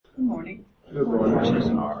Good morning. Good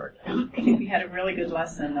morning. I think we had a really good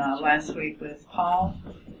lesson last week with Paul,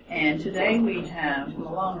 and today we have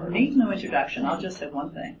Malone, who needs no introduction. I'll just say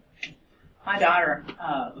one thing. My daughter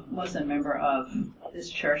was a member of this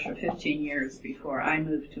church for 15 years before I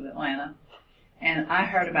moved to Atlanta, and I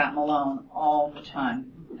heard about Malone all the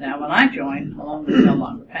time. Now, when I joined, Malone was no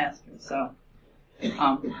longer pastor, so when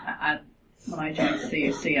I joined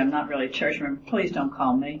CUC, I'm not really a church member. Please don't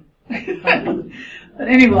call me. But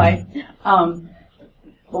anyway, well,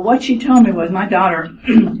 what she told me was my daughter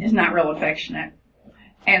is not real affectionate.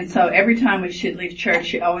 And so every time she'd leave church,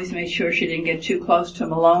 she always made sure she didn't get too close to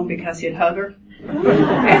Malone because he'd hug her.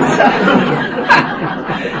 And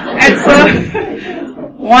so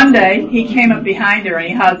one day he came up behind her and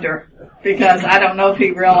he hugged her because I don't know if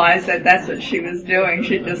he realized that that's what she was doing.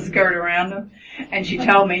 She'd just skirt around him. And she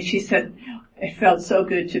told me, she said, it felt so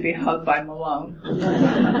good to be hugged by Malone.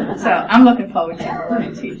 So I'm looking forward to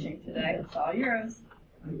Malone teaching today. It's all yours.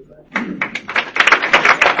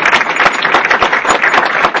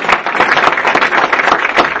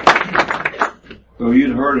 So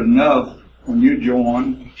you'd heard enough when you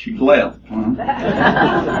joined, she left, huh?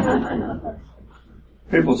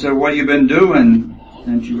 People said, what have you been doing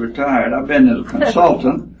since you retired? I've been as a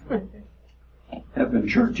consultant, helping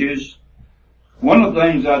churches. One of the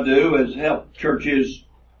things I do is help churches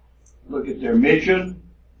look at their mission.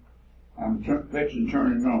 I'm fixing to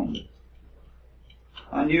turn it on.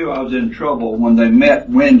 I knew I was in trouble when they met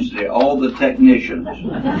Wednesday, all the technicians.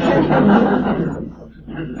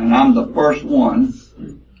 And I'm the first one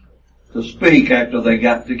to speak after they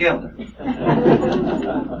got together.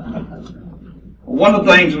 One of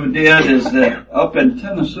the things we did is that up in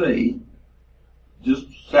Tennessee, just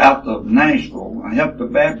south of Nashville, I helped the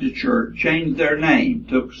Baptist church change their name.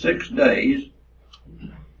 It took 6 days.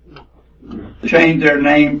 They changed their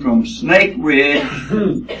name from Snake Ridge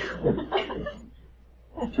to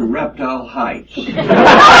Reptile Heights.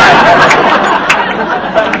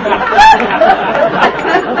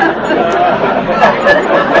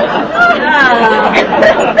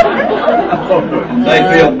 And they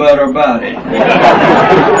feel better about it.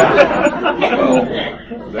 So,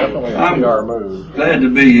 Definitely I'm PR move. glad to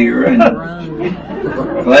be here and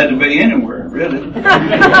glad to be anywhere, really.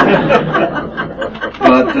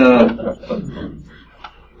 But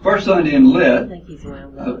first Sunday in Lit,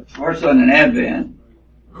 first Sunday in Advent,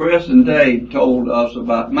 Chris and Dave told us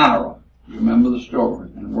about Myra. You remember the story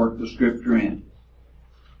and worked the scripture in.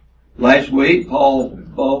 Last week, Paul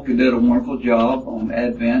spoke and did a wonderful job on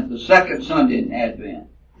Advent, the second Sunday in Advent.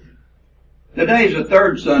 Today's the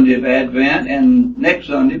third Sunday of Advent, and next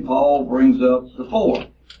Sunday Paul brings up the fourth.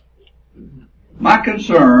 My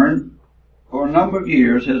concern for a number of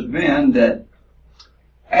years has been that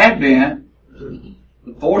Advent,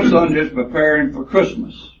 the fourth Sunday, is preparing for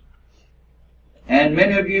Christmas. And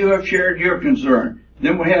many of you have shared your concern.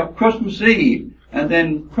 Then we have Christmas Eve, and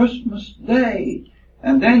then Christmas Day,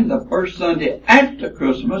 and then the first Sunday after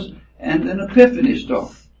Christmas, and then Epiphany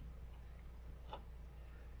starts.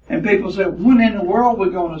 And people say, when in the world are we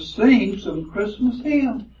going to sing some Christmas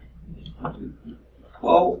hymns?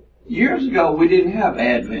 Well, years ago we didn't have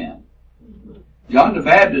Advent. John the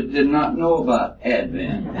Baptist did not know about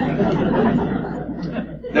Advent.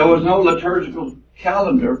 There was no liturgical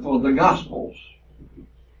calendar for the Gospels.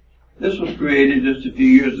 This was created just a few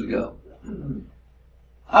years ago.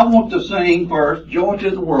 I want to sing first, Joy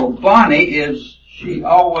to the World. Bonnie she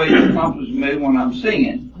always accompanies me when I'm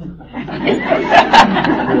singing.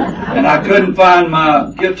 And I couldn't find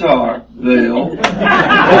my guitar, Bill.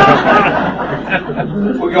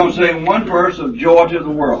 We're going to sing one verse of Joy to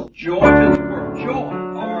the World. Joy to the World. Joy.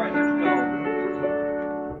 All right, let's go.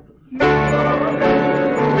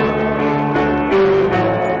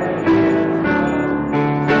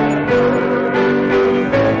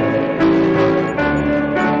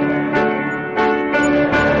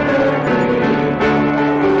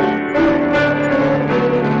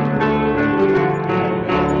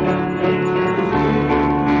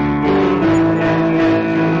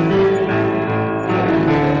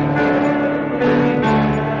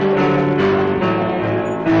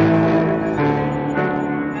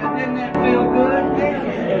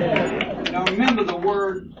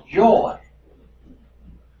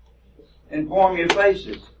 Inform your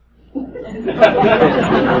faces.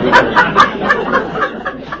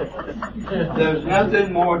 There's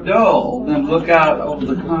nothing more dull than look out over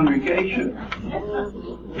the congregation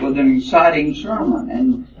with an exciting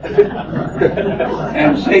sermon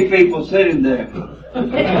and see people sitting there.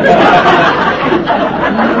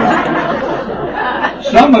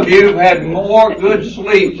 Some of you have had more good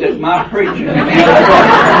sleeps at my preaching than the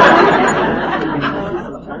other.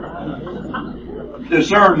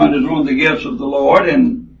 discernment is one of the gifts of the Lord,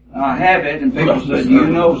 and I have it, and people said, you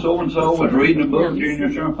know so-and-so was reading a book during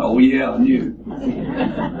your sermon? Oh yeah, I knew.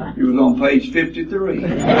 He was on page 53. I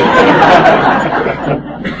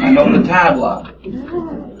know the title of it.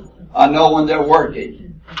 I know when they're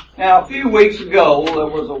working. Now, a few weeks ago, there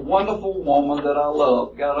was a wonderful woman that I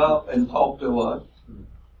love, got up and talked to us.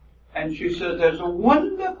 And she said, there's a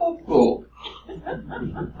wonderful book.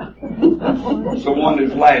 Someone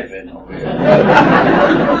is laughing over here.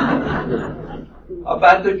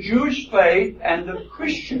 About the Jewish faith and the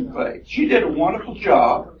Christian faith. She did a wonderful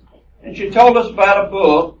job. And she told us about a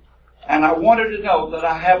book. And I wanted to know that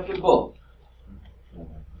I have the book.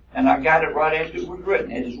 And I got it right after it was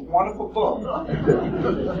written. It is a wonderful book.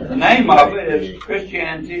 The name of it is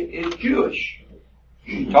Christianity is Jewish.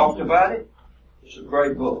 She talked about it. It's a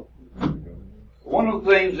great book. One of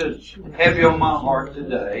the things that's heavy on my heart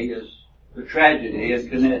today is the tragedy in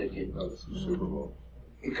Connecticut.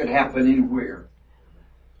 It could happen anywhere.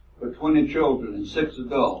 But 20 children and 6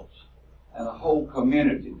 adults and a whole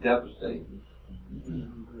community devastated.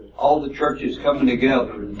 All the churches coming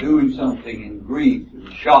together and doing something in grief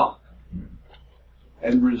and shock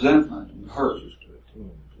and resentment and hurt.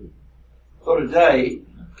 So today,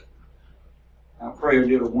 our prayer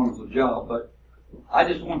did a wonderful job, but I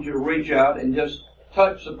just want you to reach out and just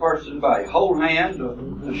touch the person by hold hand or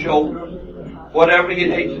the shoulder, whatever you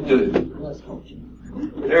need to do.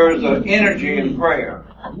 There is an energy in prayer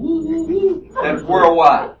that's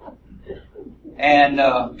worldwide. And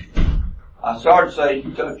I started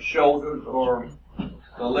saying touch shoulders or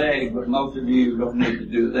the leg, but most of you don't need to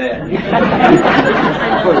do that.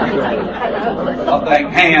 I think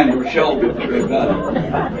hand or shoulder would be better.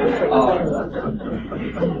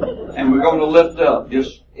 And we're going to lift up,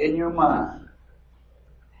 just in your mind,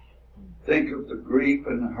 think of the grief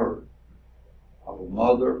and the hurt of a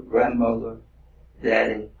mother, grandmother,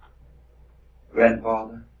 daddy,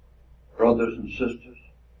 grandfather, brothers and sisters,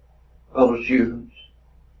 fellow students,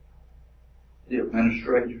 the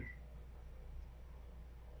administrators.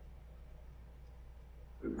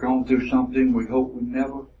 We've gone through something we hope we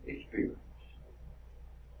never experience.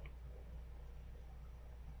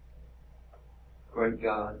 Great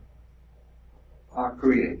God, our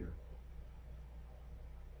Creator,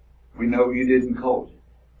 we know you didn't cause it,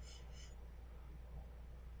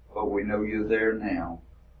 but we know you're there now.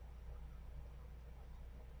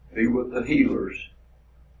 Be with the healers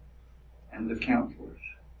and the counselors.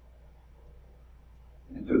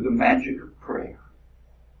 And through the magic of prayer,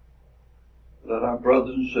 let our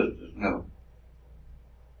brothers and sisters know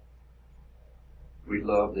we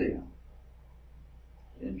love them.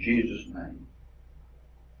 In Jesus' name,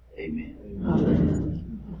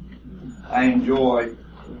 amen. I enjoy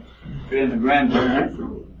being a grandparent.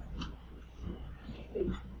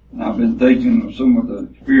 And I've been thinking of some of the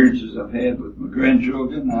experiences I've had with my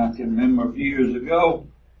grandchildren. I can remember a few years ago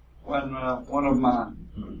when one of my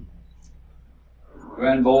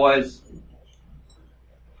grandboys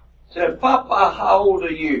said, Papa, how old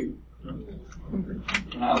are you? And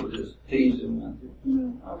I was just teasing.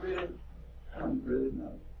 I said, I don't really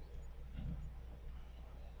know.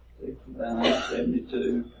 69,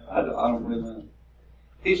 72. I don't really know.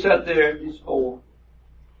 He sat there, he's 4.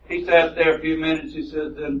 He sat there a few minutes, he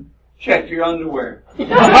said, then check your underwear. I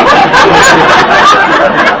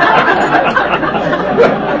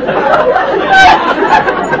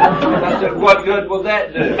said, what good will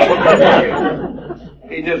that do?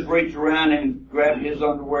 He just reached around and grabbed his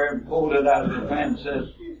underwear and pulled it out of his pants and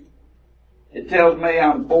says, it tells me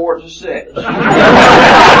I'm 4 to 6.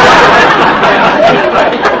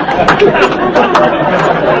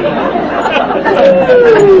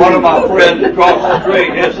 One of my friends across the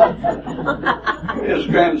street, his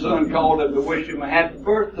grandson called him to wish him a happy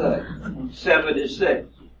birthday. 76.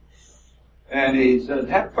 And he said,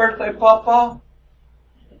 happy birthday, Papa.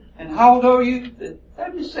 And how old are you?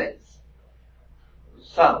 76.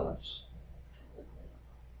 Silence.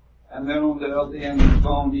 And then on the other end of the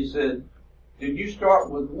phone he said, did you start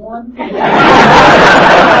with 1?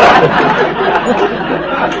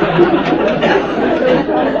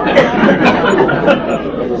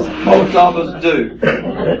 Most of us do.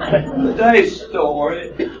 Today's story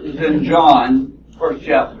is in John, 1st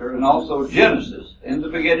chapter, and also Genesis. In the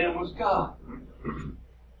beginning was God.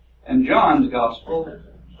 And John's gospel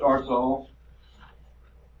starts off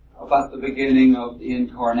about the beginning of the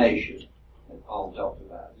incarnation that Paul talked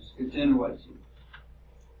about. It's a continuation.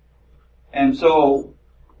 And so,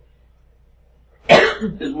 I've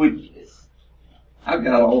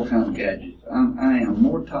got all kinds of gadgets. I am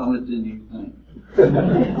more talented than you think.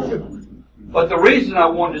 But the reason I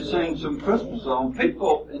wanted to sing some Christmas songs,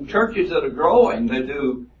 people in churches that are growing,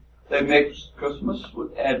 they mix Christmas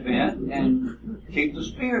with Advent and keep the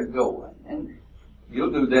Spirit going. And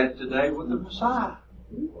you'll do that today with the Messiah.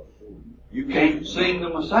 You can't sing the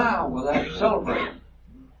Messiah without celebrating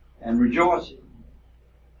and rejoicing.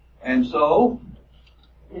 And so,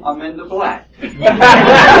 I'm in the black.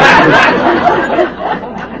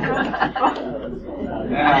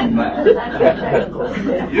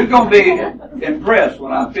 You're going to be impressed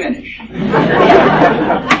when I finish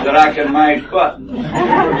that I can mash buttons.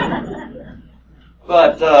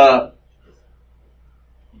 But,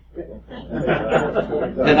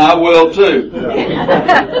 and I will too.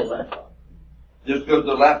 Just go to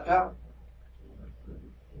the laptop.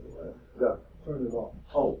 Yeah, turn it off.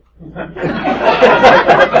 Oh.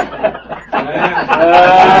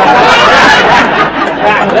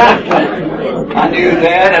 I knew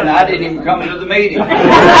that, and I didn't even come to the meeting.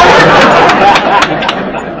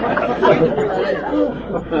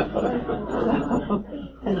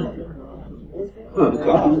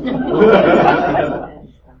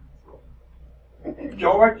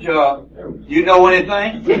 George, you know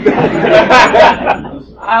anything?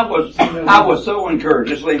 I was so encouraged.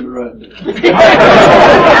 Just leave it right there.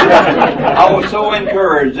 I was so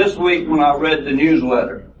encouraged this week when I read the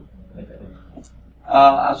newsletter.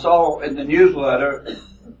 I saw in the newsletter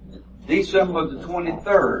December the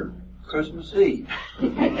 23rd, Christmas Eve.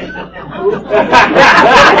 And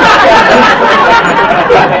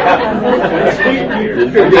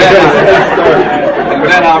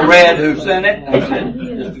then I read who sent it, and I said,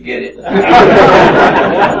 just forget it.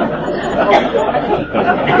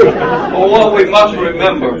 Well, what we must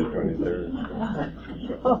remember,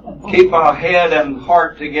 keep our head and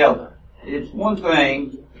heart together. It's one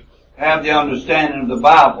thing to have the understanding of the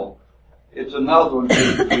Bible. It's another one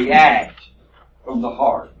to react from the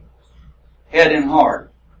heart. Head and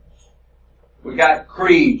heart. We got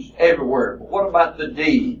creeds everywhere, but what about the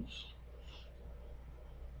deeds?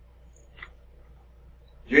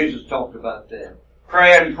 Jesus talked about that.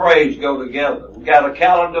 Prayer and praise go together. We got a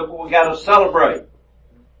calendar, but we got to celebrate.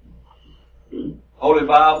 Holy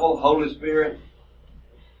Bible, Holy Spirit,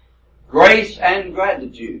 grace and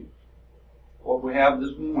gratitude. What we have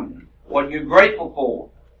this morning. What are you grateful for?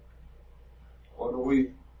 What are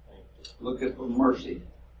we looking for? Mercy.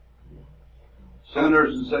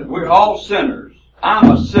 Sinners, and said, we're all sinners.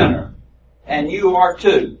 I'm a sinner. And you are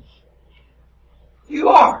too. You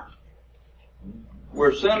are.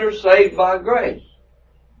 We're sinners saved by grace.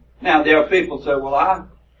 Now there are people who say, well, I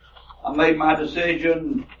made my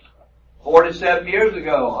decision 47 years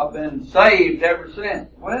ago. I've been saved ever since.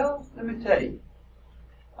 Well, let me tell you.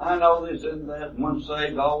 I know this and that. Once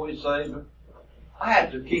saved, always saved. I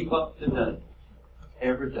have to keep up to date.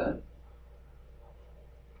 Every day.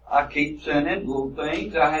 I keep sinning little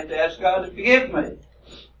things. I have to ask God to forgive me.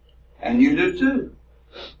 And you do too.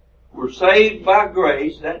 We're saved by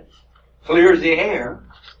grace. That clears the air.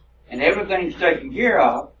 And everything's taken care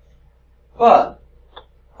of. But,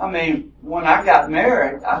 when I got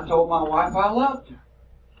married, I told my wife I loved her.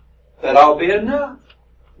 That ought to be enough.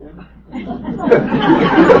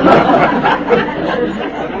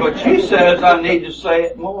 But she says I need to say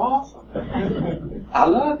it more often. I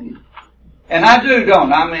love you. And I do,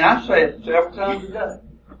 don't I? I say it several times a day.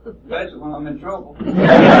 Especially when I'm in trouble.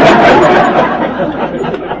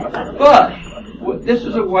 But, this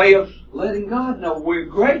is a way of letting God know we're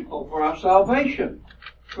grateful for our salvation.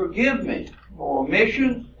 Forgive me for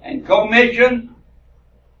omission and commission.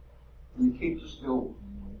 And keep us going.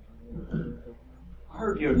 I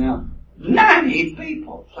heard you now. 90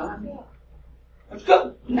 people signed up. Let's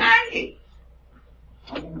go. 90.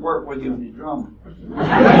 I'm going to work with you on your drumming.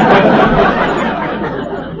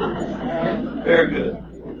 Very good.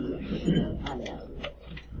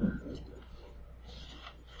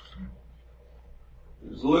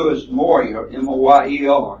 It's Lewis Moyer,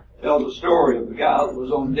 M-O-Y-E-R, tells the story of a guy that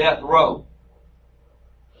was on death row.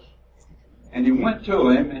 And he went to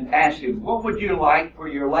him and asked him, what would you like for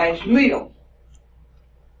your last meal?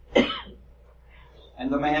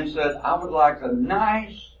 And the man said, I would like a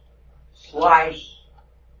nice slice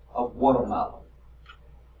of watermelon.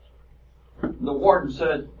 The warden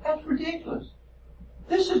said, that's ridiculous.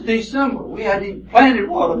 This is December. We hadn't even planted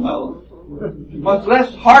watermelon, much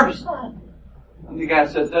less harvested. And the guy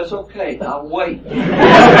said, that's okay. I'll wait.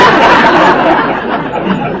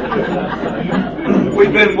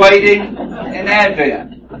 We've been waiting in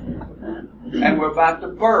Advent. And we're about to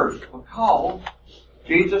burst because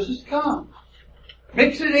Jesus has come.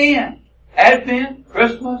 Mix it in. Advent,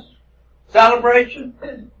 Christmas, celebration,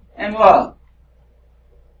 and love.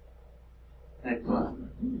 Next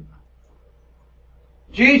one.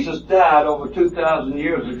 Jesus died over 2,000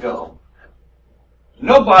 years ago.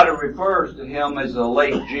 Nobody refers to him as the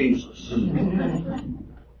late Jesus.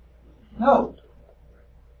 No.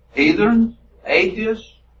 Heathens,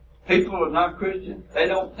 atheists, people who are not Christian, they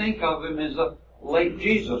don't think of him as a late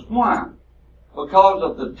Jesus. Why? Because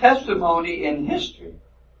of the testimony in history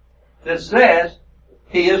that says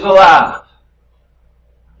he is alive.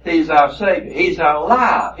 He's our Savior. He's our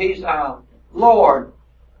life. He's our Lord,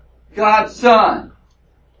 God's Son.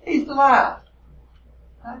 He's alive,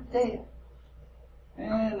 not dead.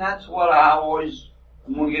 And that's what I always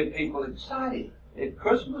want to get people excited at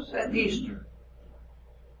Christmas and Easter.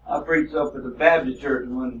 I preached up at the Baptist church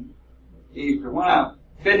one Easter. When I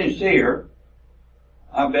finished here,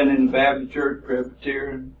 I've been in the Baptist church,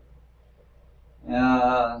 Presbyterian,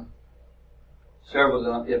 several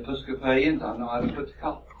of the Episcopalians. I know how to put the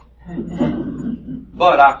collar.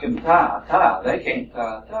 But I can tie a tie. They can't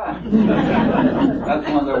tie a tie. That's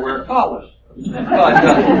when they wear collars. But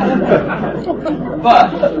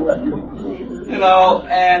you know,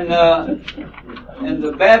 and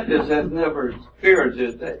the Baptist has never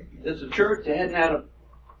experienced this. It's a church that hadn't had a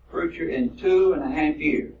preacher in 2.5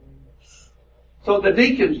 years. So the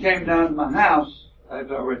deacons came down to my house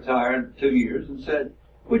after I retired 2 years and said,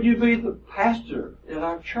 "Would you be the pastor at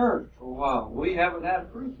our church for a while? We haven't had a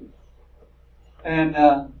preacher." And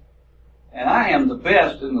I am the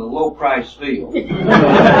best in the low price field. So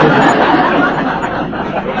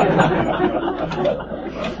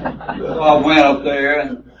I went up there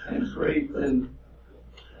and preached, and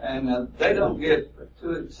they don't get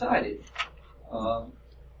too excited.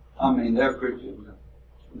 They're Christians.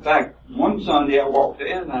 In fact, one Sunday I walked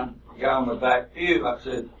in, and a guy on the back pew, I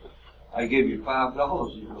said, "I give you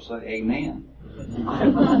 $5 if you'll say amen."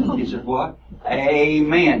 He said, "What?"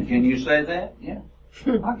 "Amen. Can you say that?" "Yeah."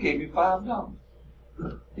 "I'll give you $5.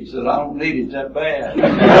 He said, "I don't need it that bad."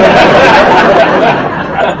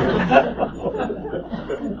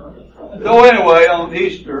 So anyway, on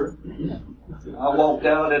Easter, I walked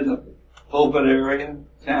out in the pulpit area,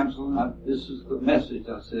 counseling. This is the message.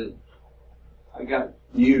 I said, "I got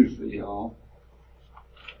news for y'all.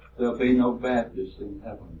 There'll be no Baptists in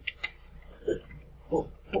heaven." Well,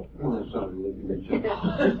 they started looking at each other.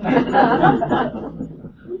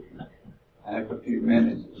 After a few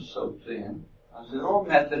minutes, it soaked in. I said, "Or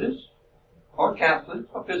Methodist, or Catholic,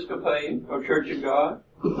 or Episcopalian, or Church of God."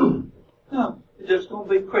 No, it's just going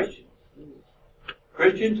to be Christians.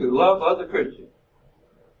 Christians who love other Christians.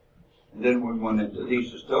 And then we went into the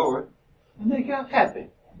Easter story, and they got happy.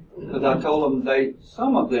 Because I told them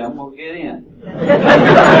some of them will get in. And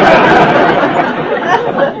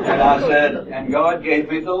I said, and God gave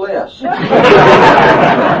me the list.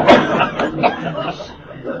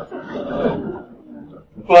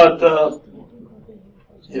 But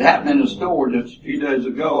it happened in the store just a few days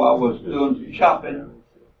ago. I was doing some shopping.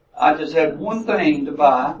 I just had one thing to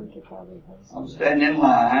buy. I'm standing in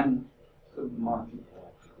line, supermarket,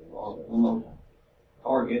 or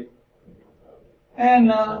Target.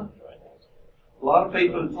 And a lot of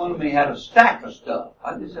people in front of me had a stack of stuff.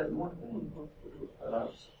 I just had one thing. But I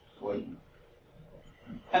was waiting.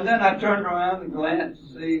 And then I turned around and glanced to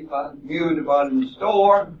see if I knew anybody in the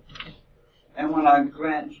store. And when I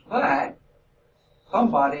glanced back,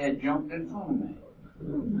 somebody had jumped in front of me.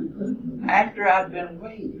 After I'd been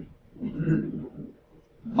waiting.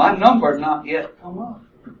 My number had not yet come up.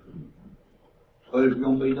 But it was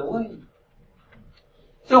going to be delayed.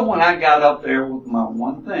 So when I got up there with my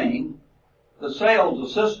one thing, the sales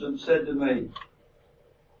assistant said to me,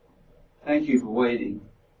 "Thank you for waiting."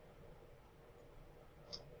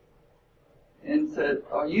 And said,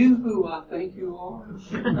 "Are you who I think you are?"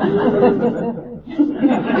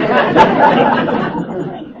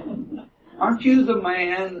 "Aren't you the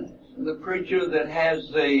man, the preacher that has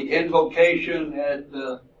the invocation at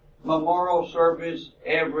the memorial service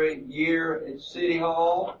every year at City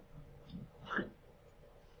Hall?" I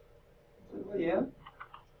said, "Well, yeah."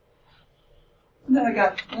 And then I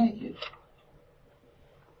got to thinking.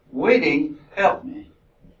 Waiting helped me.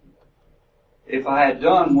 If I had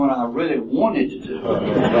done what I really wanted to do,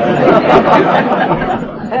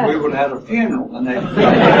 we would have had a funeral the next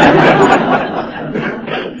day.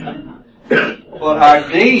 But our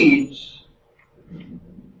deeds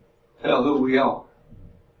tell who we are.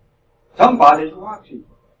 Somebody's watching.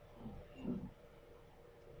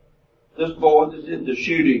 This boy that did the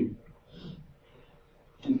shooting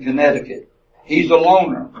in Connecticut, he's a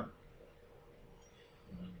loner.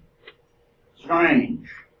 Strange.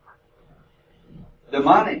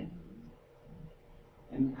 Demonic.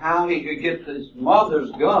 And how he could get his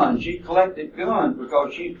mother's gun. She collected guns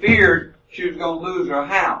because she feared she was going to lose her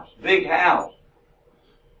house, big house.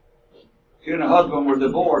 She and her husband were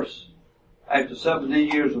divorced after 17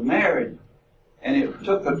 years of marriage, and it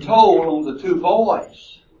took a toll on the two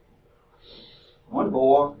boys. One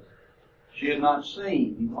boy she had not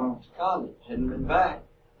seen. He went to college, hadn't been back.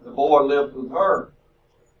 The boy lived with her.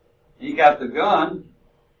 He got the gun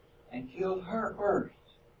and killed her first.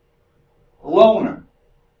 A loner.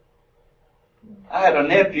 I had a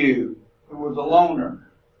nephew who was a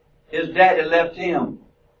loner. His daddy left him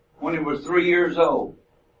when he was 3 years old.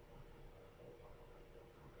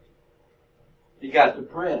 He got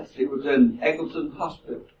depressed. He was in Eccleston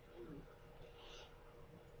Hospital.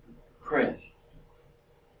 Depressed.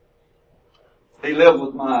 He lived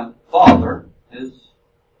with my father,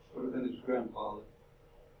 would have been his grandfather,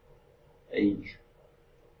 age.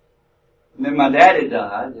 And then my daddy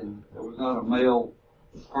died, and there was not a male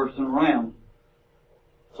person around.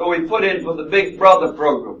 So we put in for the Big Brother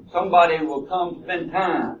program. Somebody will come spend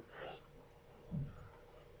time.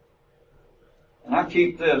 And I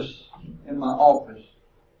keep this in my office.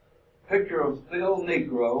 Picture of Phil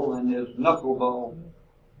Negro and his knuckleball.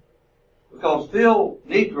 Because Phil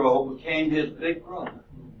Negro became his big brother.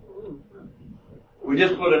 We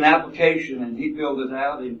just put an application and he filled it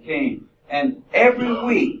out and came. And every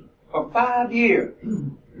week for 5 years,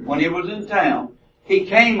 when he was in town, he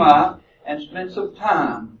came up and spent some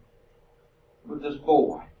time with this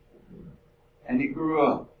boy. And he grew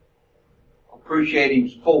up appreciating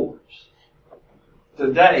sports.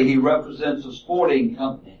 Today he represents a sporting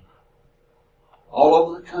company all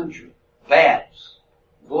over the country. Bats,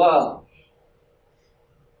 gloves.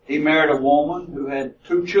 He married a woman who had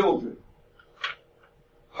 2 children.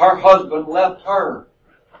 Her husband left her.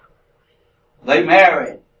 They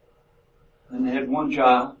married. And they had 1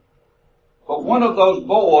 child. But one of those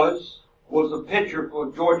boys was a pitcher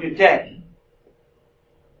for Georgia Tech.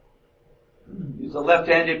 He's a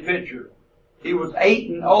left-handed pitcher. He was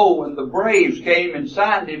 8-0 when the Braves came and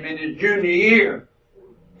signed him in his junior year.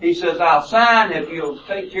 He says, I'll sign if you'll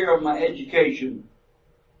take care of my education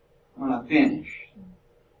when I finish.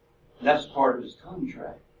 That's part of his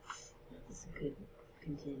contract. That's a good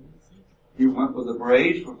contingency. He went with the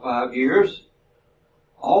Braves for 5 years,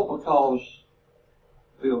 all because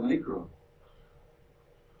Phil Negro.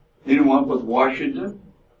 He went with Washington,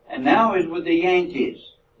 and now he's with the Yankees.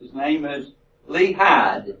 His name is Lee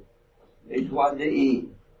Hyde. H-Y-D-E.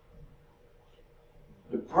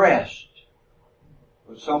 Depressed.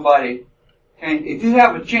 But somebody came. If you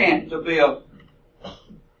have a chance to be a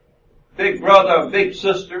big brother, a big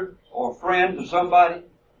sister, or a friend to somebody,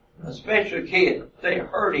 especially kids, they're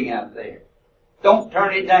hurting out there. Don't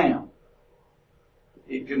turn it down.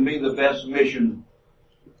 It can be the best mission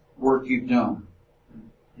work you've done.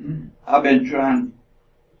 I've been trying.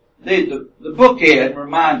 The bookend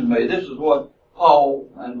reminds me, this is what Paul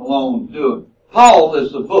and Malone do. Paul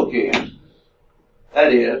is the bookend.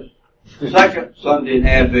 That is, second Sunday in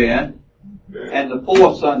Advent and the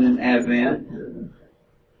fourth Sunday in Advent. And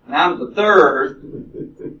I'm the third.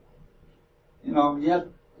 You know,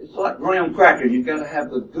 it's like graham crackers. You've got to have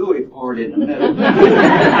the gooey part in the middle.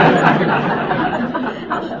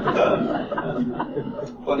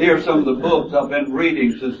 But here's some of the books I've been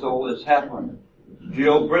reading since all this happened.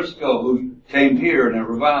 Jill Briscoe, who came here in a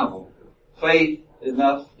revival. Faith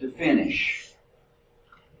Enough to Finish.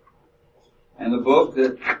 And the book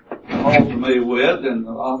that I'm all familiar with, and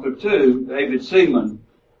the author too, David Seaman,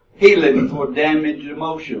 Healing for Damaged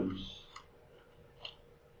Emotions.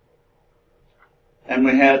 And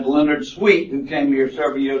we had Leonard Sweet, who came here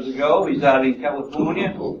several years ago. He's out in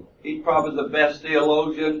California. He's probably the best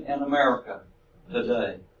theologian in America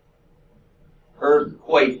today.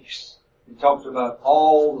 Earthquakes. He talks about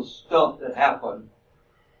all the stuff that happened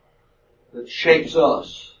that shakes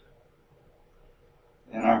us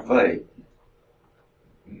in our faith.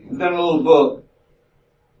 And then a little book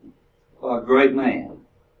by a great man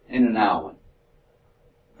in an hour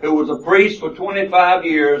who was a priest for 25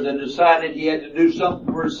 years and decided he had to do something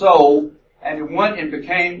for his soul, and he went and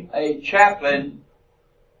became a chaplain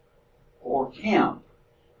for camp,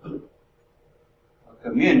 a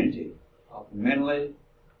community of mentally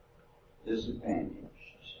disadvantaged.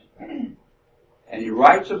 And he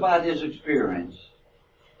writes about his experience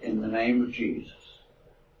in the name of Jesus.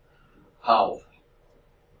 Powerful.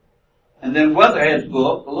 And then Weatherhead's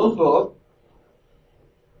book, a little book,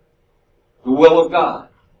 The Will of God,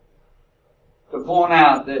 to point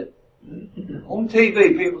out that on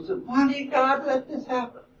TV people said, why did God let this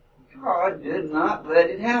happen? God did not let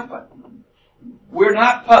it happen. We're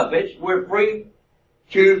not puppets, we're free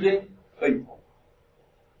choosing people.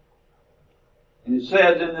 And it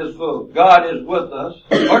says in this book, God is with us.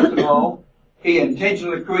 First of all, He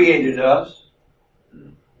intentionally created us.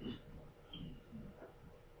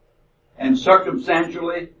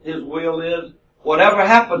 circumstantially His will is, whatever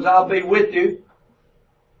happens, I'll be with you.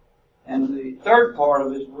 And the third part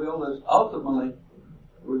of His will is ultimately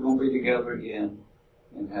we're going to be together again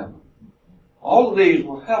in heaven. All of these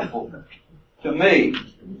were helpful to me.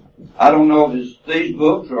 I don't know if it's these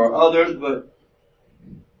books or others, but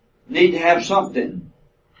need to have something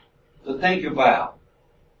to think about.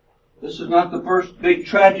 This is not the first big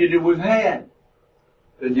tragedy we've had.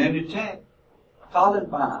 Virginia Tech,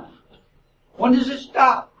 Columbine. When does it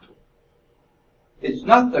stop? It's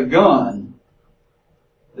not the gun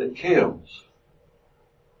that kills.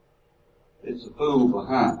 It's the fool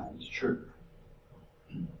behind the trigger.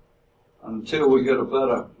 Until we get a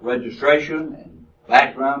better registration and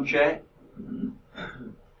background check,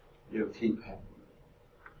 you'll keep happening.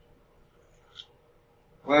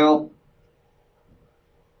 Well,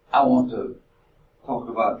 I want to talk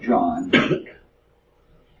about John.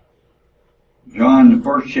 John, the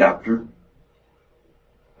first chapter.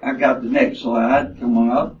 I got the next slide. Come on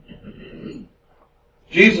up.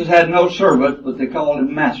 Jesus had no servant, but they called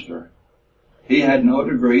him master. He had no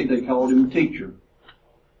degree, they called him teacher.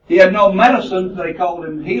 He had no medicine, they called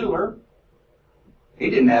him healer. He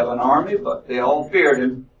didn't have an army, but they all feared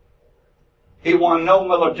him. He won no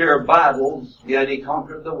military battles, yet he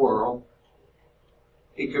conquered the world.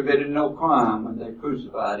 He committed no crime, and they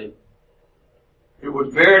crucified him. He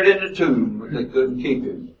was buried in the tomb, but they couldn't keep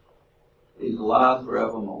him. He's alive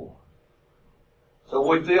forevermore. So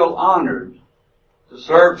we feel honored to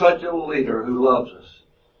serve such a leader who loves us.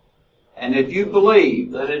 And if you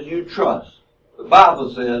believe, that is, you trust, the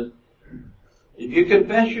Bible says, if you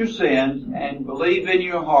confess your sins and believe in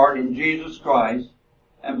your heart in Jesus Christ,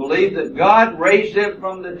 and believe that God raised him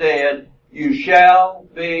from the dead, you shall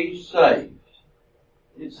be saved.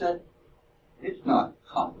 It said, it's not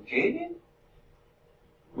complicated.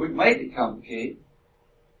 We've made it complicated.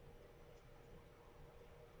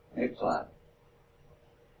 Next slide.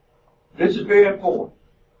 This is very important.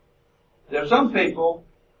 There are some people,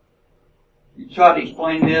 you try to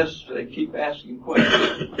explain this, they keep asking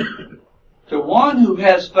questions. To one who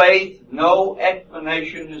has faith, no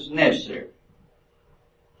explanation is necessary.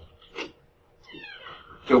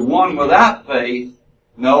 To one without faith,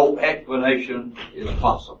 no explanation is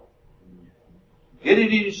possible. Get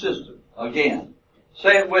it in your system. Again.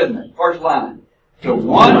 Say it with me. First line. To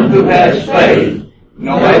one who has faith,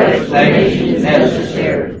 no explanation is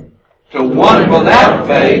necessary. To one without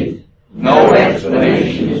faith, no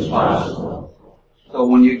explanation is possible. So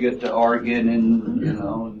when you get to arguing and,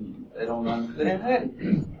 and they don't understand, hey,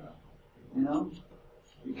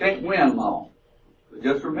 you can't win long. But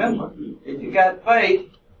just remember, if you got faith,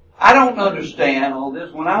 I don't understand all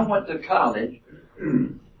this. When I went to college,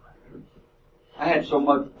 I had so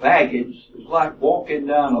much baggage. It was like walking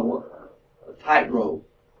down a tightrope.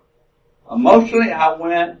 Emotionally, I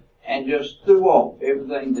went and just threw off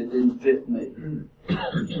everything that didn't fit me.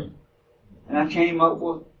 And I came up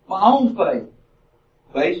with my own faith,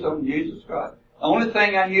 based on Jesus Christ. The only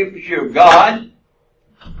thing I knew for sure, God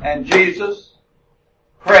and Jesus,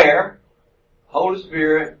 prayer, Holy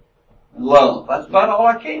Spirit, and love. That's about all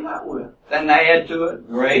I came out with. Then I add to it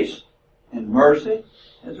grace and mercy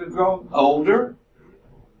as we grow older.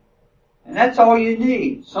 And that's all you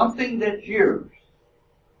need. Something that's yours.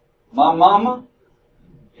 My mama,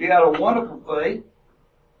 she had a wonderful faith.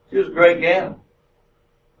 She was a great gal.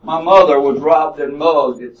 My mother was robbed and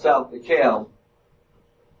mugged at South DeKalb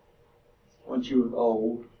when she was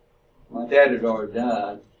old. My dad had already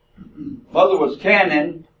died. Mother was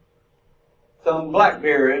canning some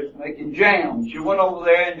blackberries, making jam. She went over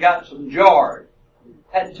there and got some jars.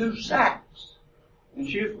 Had 2 sacks. And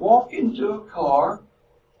she was walking to a car,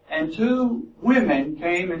 and 2 women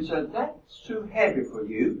came and said, that's too heavy for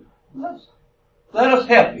you. Let us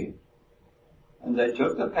help you. And they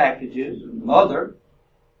took the packages, and Mother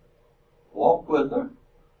walked with her.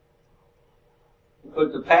 They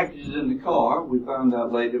put the packages in the car. We found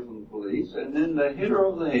out later from the police. And then they hit her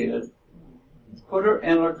over the head, put her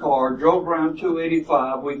in her car, drove around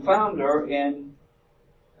 285. We found her in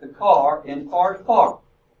the car in Forest Park.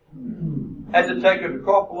 Had to take her to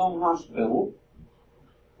Cropalone Hospital,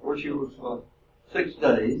 where she was for 6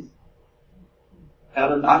 days.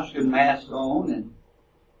 Had an oxygen mask on, and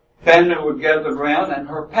family were gathered around, and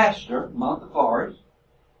her pastor, Martha Forrest.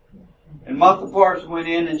 And Martha Forrest went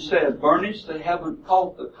in and said, Bernice, they haven't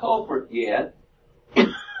caught the culprit yet. I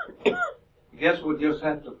guess we'll just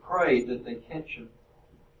have to pray that they catch him.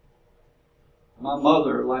 My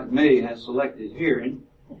mother, like me, has selective hearing.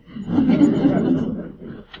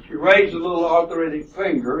 She raised a little arthritic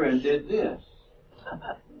finger and did this.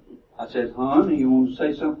 I said, hon, you want to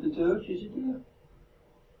say something to her? She said, yeah.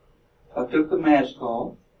 I took the mask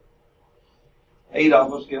off. 8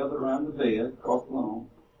 of us gathered around the bed, across the lawn.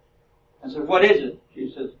 I said, what is it?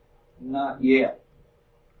 She says, not yet.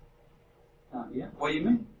 Not yet? What do you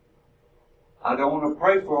mean? I don't want to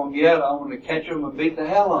pray for them yet. I want to catch them and beat the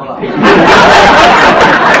hell out of them.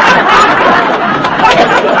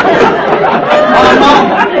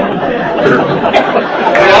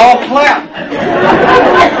 We all clapped.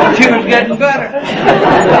 She was getting better.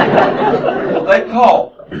 They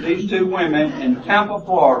caught these 2 women in Tampa,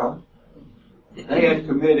 Florida. They had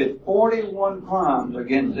committed 41 crimes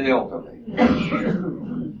against the elderly.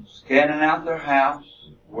 Scanning out their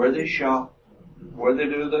house, where they shop, where they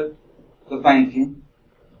do the banking.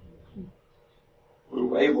 We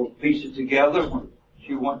were able to piece it together when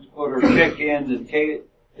she went to put her check in to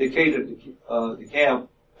DeKalb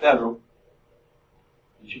Federal.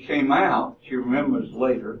 And she came out, she remembers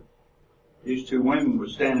later, these 2 women were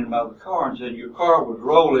standing by the car and said, your car was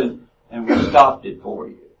rolling and we stopped it for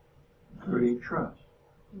you. Create trust.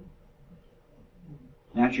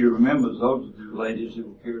 Now she remembers those are 2 ladies who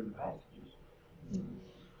were carrying the packages.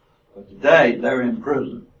 But today, they're in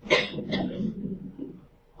prison.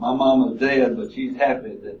 My mama's dead, but she's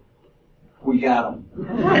happy that we got them.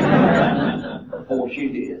 Before she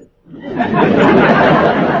did. They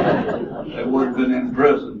would have been in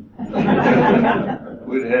prison.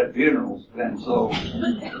 We'd have had funerals, and so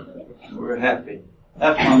we're happy.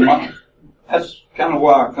 That's my mom. That's kind of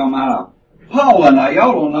where I come out of. Paul and I,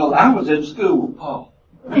 y'all don't know, I was in school with Paul.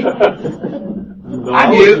 I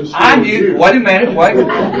knew, wait a minute, wait.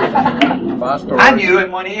 I knew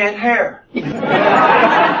him when he had hair.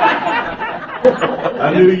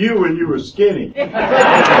 I knew you when you were skinny.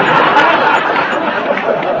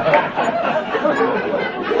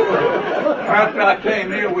 After I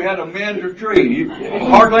came here, we had a men's retreat,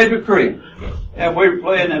 Hard Labor Creek. And we were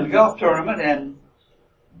playing in a golf tournament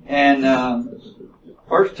and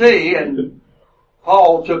first tee, and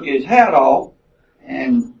Paul took his hat off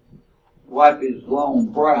and wiped his long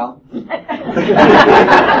brow.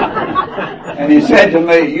 And he said to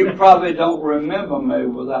me, you probably don't remember me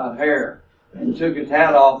without hair. And took his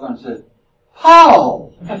hat off and said,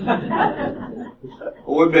 Paul!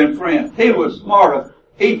 Well, we've been friends. He was smarter.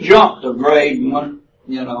 He jumped a grade and went,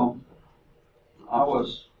 I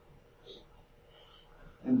was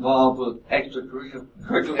involved with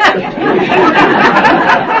extracurricular activities.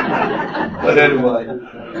 But anyway,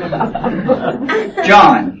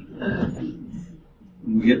 John,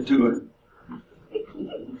 we'll get to it.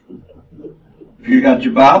 If you got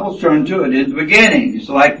your Bibles, turn to it in the beginning. It's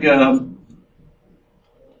like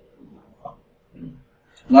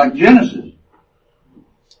Genesis.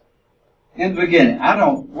 In the beginning. I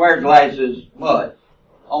don't wear glasses much,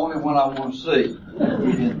 only when I want to see.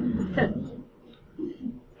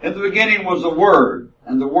 In the beginning was the Word,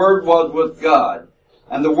 and the Word was with God,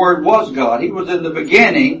 and the Word was God. He was in the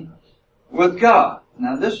beginning with God.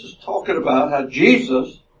 Now this is talking about how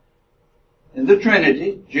Jesus, in the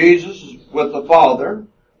Trinity, Jesus is with the Father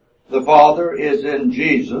is in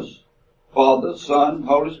Jesus, Father, Son,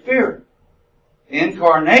 Holy Spirit.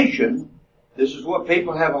 Incarnation, this is what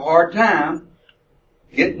people have a hard time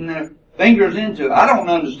getting their fingers into. I don't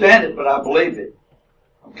understand it, but I believe it.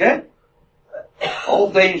 Okay?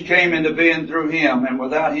 All things came into being through Him, and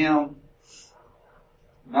without Him,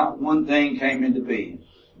 not one thing came into being.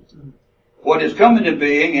 What is come into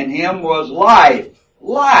being in Him was life.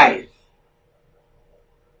 Life.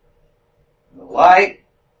 The light,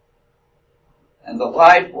 and the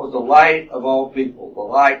light was the light of all people. The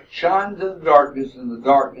light shines in the darkness, and the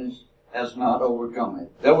darkness has not overcome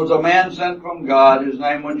it. There was a man sent from God, his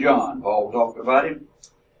name was John. Paul talked about him.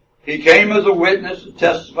 He came as a witness to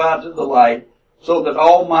testify to the light, so that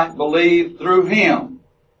all might believe through him.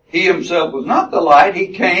 He himself was not the light, he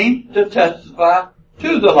came to testify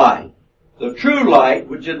to the light. The true light,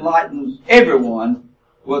 which enlightens everyone,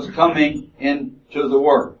 was coming into the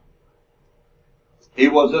world. He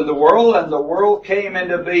was in the world, and the world came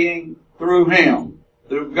into being through him,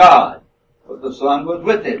 through God, but the Son was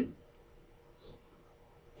with him.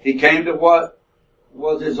 He came to what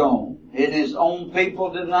was his own, and his own people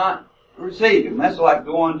did not receive him. That's like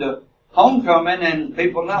going to homecoming and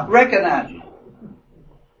people not recognizing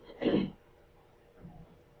you.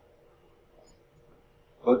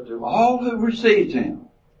 But to all who received him,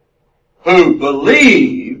 who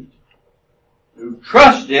believed, who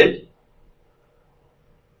trusted,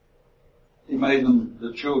 he made them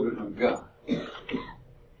the children of God.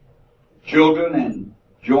 Children and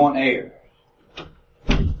joint heirs.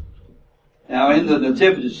 Now in the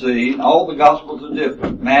nativity scene, all the Gospels are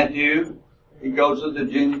different. Matthew, he goes to the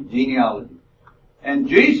genealogy. And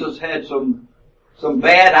Jesus had some some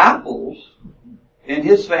bad apples in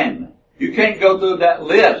his family. You can't go through that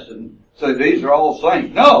list and say these are all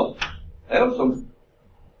saints. No, there were some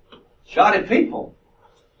shoddy people.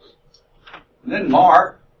 And then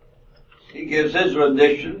Mark, he gives his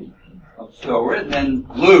rendition of the story, and then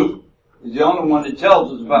Luke is the only one that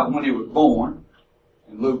tells us about when he was born,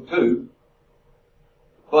 in Luke 2.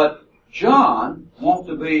 But John wants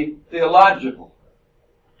to be theological.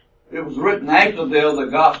 It was written after the other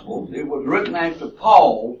Gospels. It was written after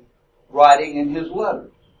Paul writing in his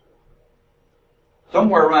letters.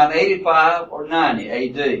 Somewhere around 85 or 90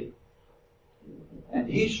 AD. And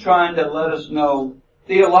he's trying to let us know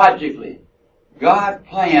theologically, God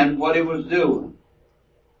planned what he was doing.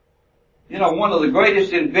 You know, one of the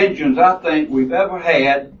greatest inventions I think we've ever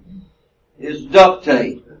had is duct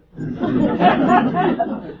tape.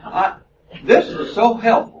 This is so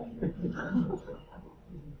helpful.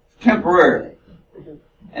 Temporarily.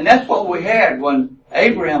 And that's what we had when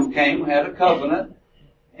Abraham came, had a covenant,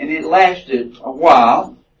 and it lasted a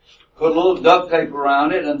while. Put a little duct tape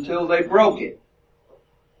around it until they broke it.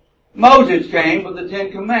 Moses came with the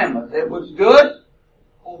Ten Commandments. It was good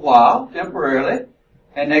a while, temporarily,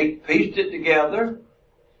 and they pieced it together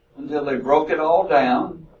until they broke it all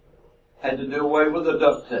down, had to do away with the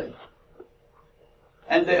duct tape.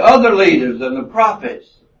 And the other leaders and the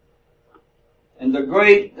prophets and the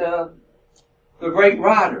great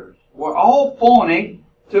writers were all pointing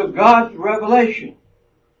to God's revelation.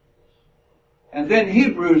 And then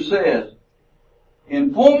Hebrews says,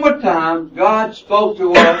 in former times God spoke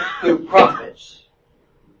to us through prophets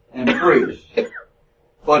and priests.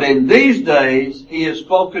 But in these days He has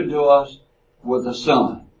spoken to us with the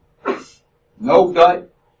Son. No duct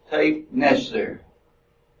tape necessary.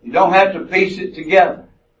 You don't have to piece it together.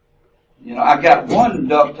 You know, I got one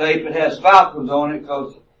duct tape that has falcons on it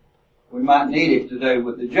because we might need it today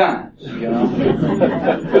with the Giants, you know.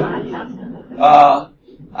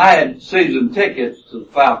 I had season tickets to the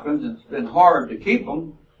Falcons, and it's been hard to keep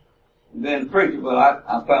them. And then preach it, but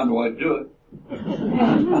I found a way to do it.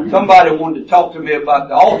 Somebody wanted to talk to me about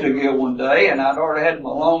the altar gear one day, and I'd already had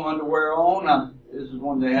my long underwear on. This is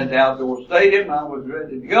when they had the outdoor stadium. I was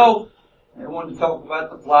ready to go. They wanted to talk about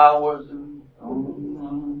the flowers, and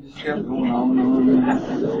just kept going on and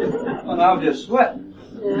on. And I was just sweating,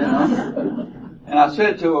 you know. And I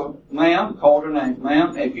said to her, ma'am, called her name,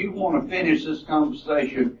 ma'am, if you want to finish this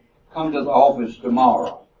conversation, come to the office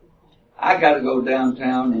tomorrow. I got to go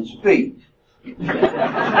downtown and speak. And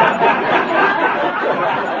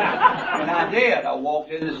I did. I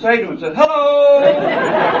walked in the stadium and said, hello!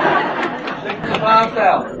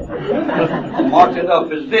 65,000. I marked it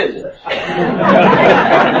up as visits.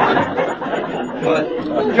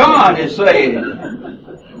 But John is saying,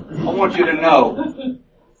 I want you to know,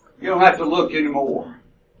 you don't have to look anymore.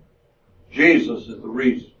 Jesus is the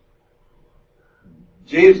reason.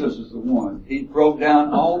 Jesus is the one. He broke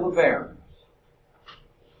down all the barriers.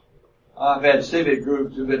 I've had civic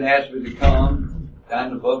groups who've been asked me to come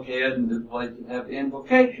down to Buckhead and do places that have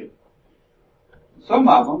invocation. Some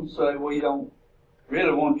of them say, well, you don't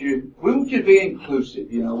really want you, we want you to be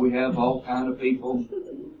inclusive. You know, we have all kind of people.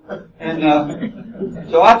 And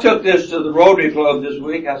so I took this to the Rotary Club this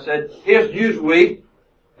week. I said, here's Newsweek.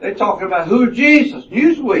 They're talking about who's Jesus,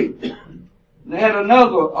 Newsweek. They had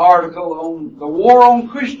another article on the war on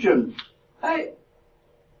Christians. Hey,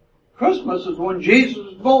 Christmas is when Jesus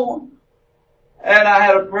was born. And I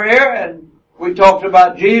had a prayer and we talked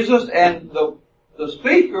about Jesus, and the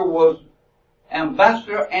speaker was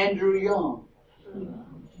Ambassador Andrew Young.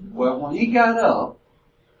 Well, when he got up,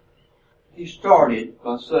 he started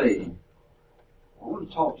by saying, I want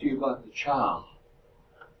to talk to you about the child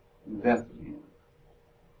in Bethlehem.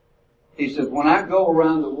 He said, when I go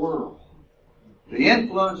around the world, the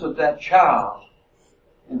influence of that child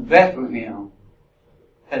in Bethlehem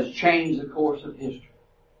has changed the course of history.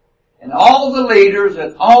 And all the leaders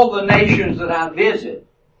and all the nations that I visit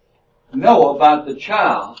know about the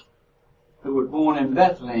child who was born in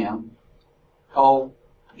Bethlehem called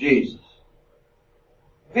Jesus.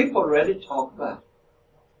 People are ready to talk about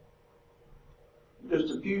it.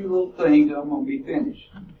 Just a few little things and I'm going to be finished.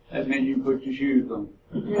 That means you put your shoes on.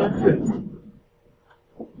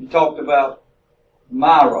 You talked about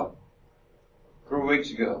Myra 3 weeks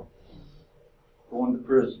ago, going to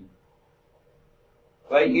prison.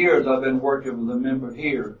 For 8 years I've been working with a member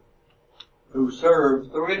here who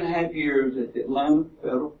served 3.5 years at the Atlanta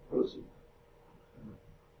Federal Prison.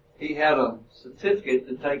 He had a certificate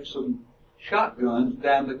to take some shotguns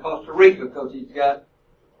down to Costa Rica because he's got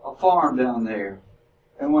a farm down there.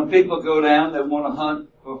 And when people go down, they want to hunt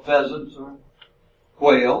for pheasants or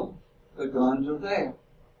quail, the guns are there.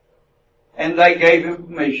 And they gave him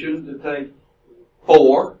permission to take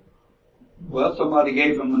 4. Well, somebody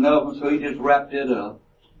gave him another, so he just wrapped it up.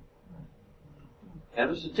 Had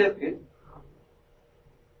a certificate.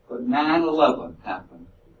 But 9/11 happened.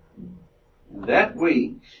 And that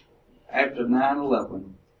week, after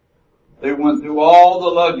 9/11, they went through all the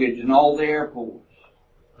luggage in all the airports.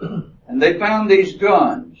 And they found these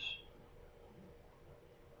guns.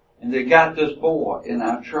 And they got this boy in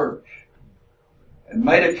our church. And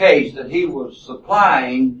made a case that he was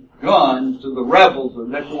supplying guns to the rebels of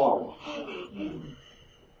Nicaragua.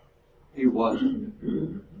 He wasn't.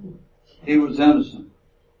 He was innocent.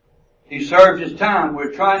 He served his time.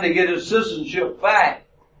 We're trying to get his citizenship back.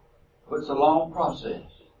 But it's a long process.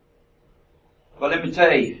 But let me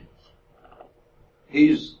tell you,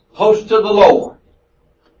 he's close to the Lord.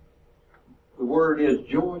 The word is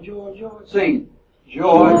joy, joy, joy. Sing.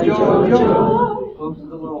 Joy, joy, joy. Close to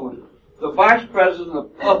the Lord. The vice president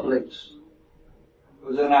of Publix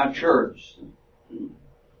was in our church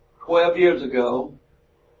 12 years ago.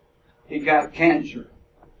 He got cancer.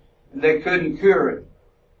 And they couldn't cure it.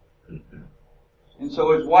 And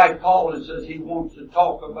so his wife called and says he wants to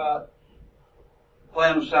talk about the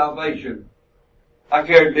plan of salvation. I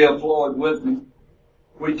carried Bill Floyd with me.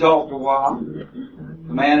 We talked a while.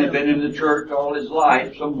 The man had been in the church all his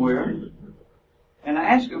life somewhere. And I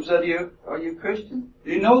asked him, said, are you a Christian?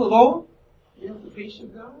 Do you know the Lord? Do you have the peace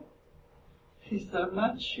of God? He said, I'm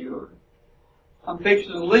not sure. I'm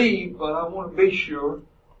fixing to leave, but I want to be sure.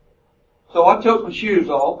 So I took my shoes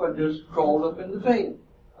off and just crawled up in the bed.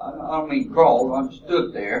 I don't mean crawled, I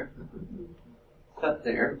stood there, sat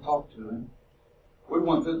there, talked to him. We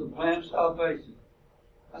went through the plan of salvation.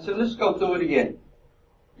 I said, let's go through it again.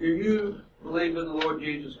 Do you believe in the Lord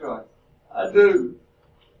Jesus Christ? I do.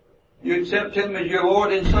 You accept Him as your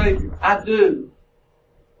Lord and Savior? I do.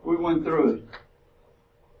 We went through it.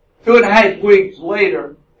 2.5 weeks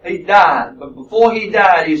later, he died. But before he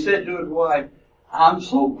died, he said to his wife, I'm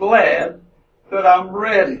so glad that I'm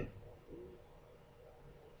ready.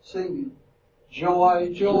 Singing,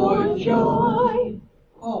 joy, joy, joy.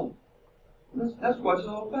 Oh, that's what it's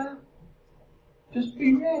all about. Just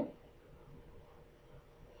be ready.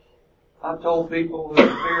 I told people with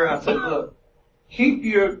fear, I said, look, keep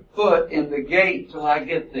your foot in the gate till I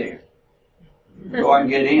get there, so I can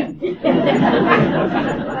get in.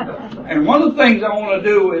 And one of the things I want to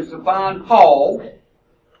do is to find Paul,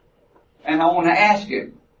 and I want to ask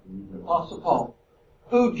him, Apostle Paul,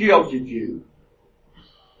 who jilted you?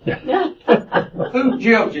 Who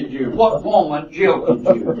jilted you? What woman jilted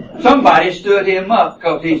you? Somebody stood him up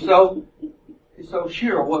because he's so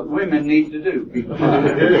sure what women need to do.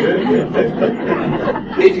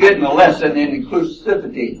 He's getting a lesson in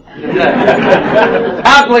inclusivity today.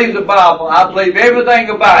 I believe the Bible. I believe everything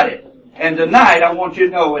about it. And tonight I want you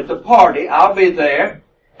to know at the party I'll be there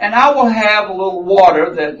and I will have a little water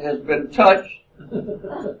that has been touched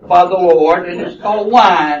by the Lord, and it's called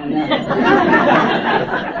wine.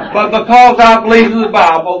 But because I believe in the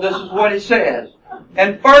Bible, this is what it says.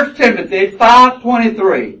 In 1 Timothy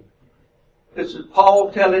 5:23, this is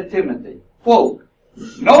Paul telling Timothy, quote,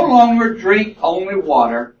 no longer drink only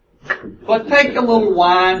water, but take a little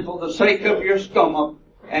wine for the sake of your stomach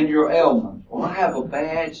and your ailments. Well, I have a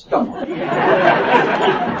bad stomach.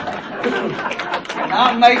 And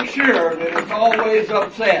I make sure that it's always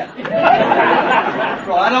upset.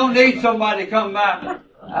 So I don't need somebody to come by.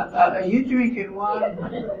 Are you drinking wine?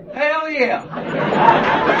 Hell yeah.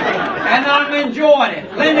 And I'm enjoying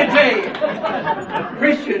it. Let me tell you,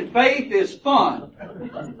 Christian faith is fun.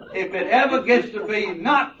 If it ever gets to be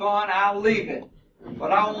not fun, I'll leave it.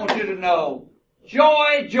 But I want you to know,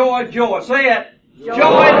 joy, joy, joy. Say it. Joy,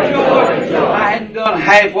 joy, joy. I hadn't done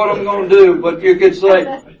half what I'm going to do, but you could say,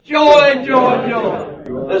 joy, joy, joy.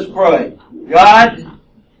 Let's pray. God,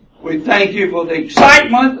 we thank you for the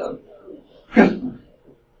excitement of Christmas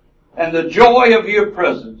and the joy of your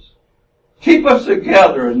presence. Keep us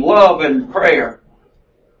together in love and prayer.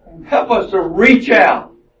 And help us to reach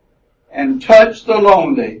out and touch the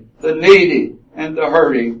lonely, the needy, and the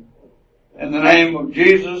hurting. In the name of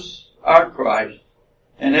Jesus, our Christ.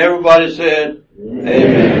 And everybody said,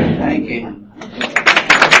 Amen. Thank you.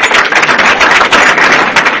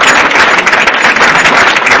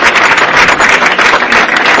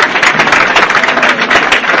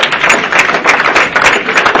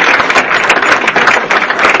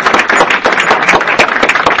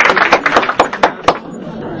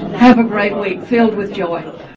 Have a great week filled with joy.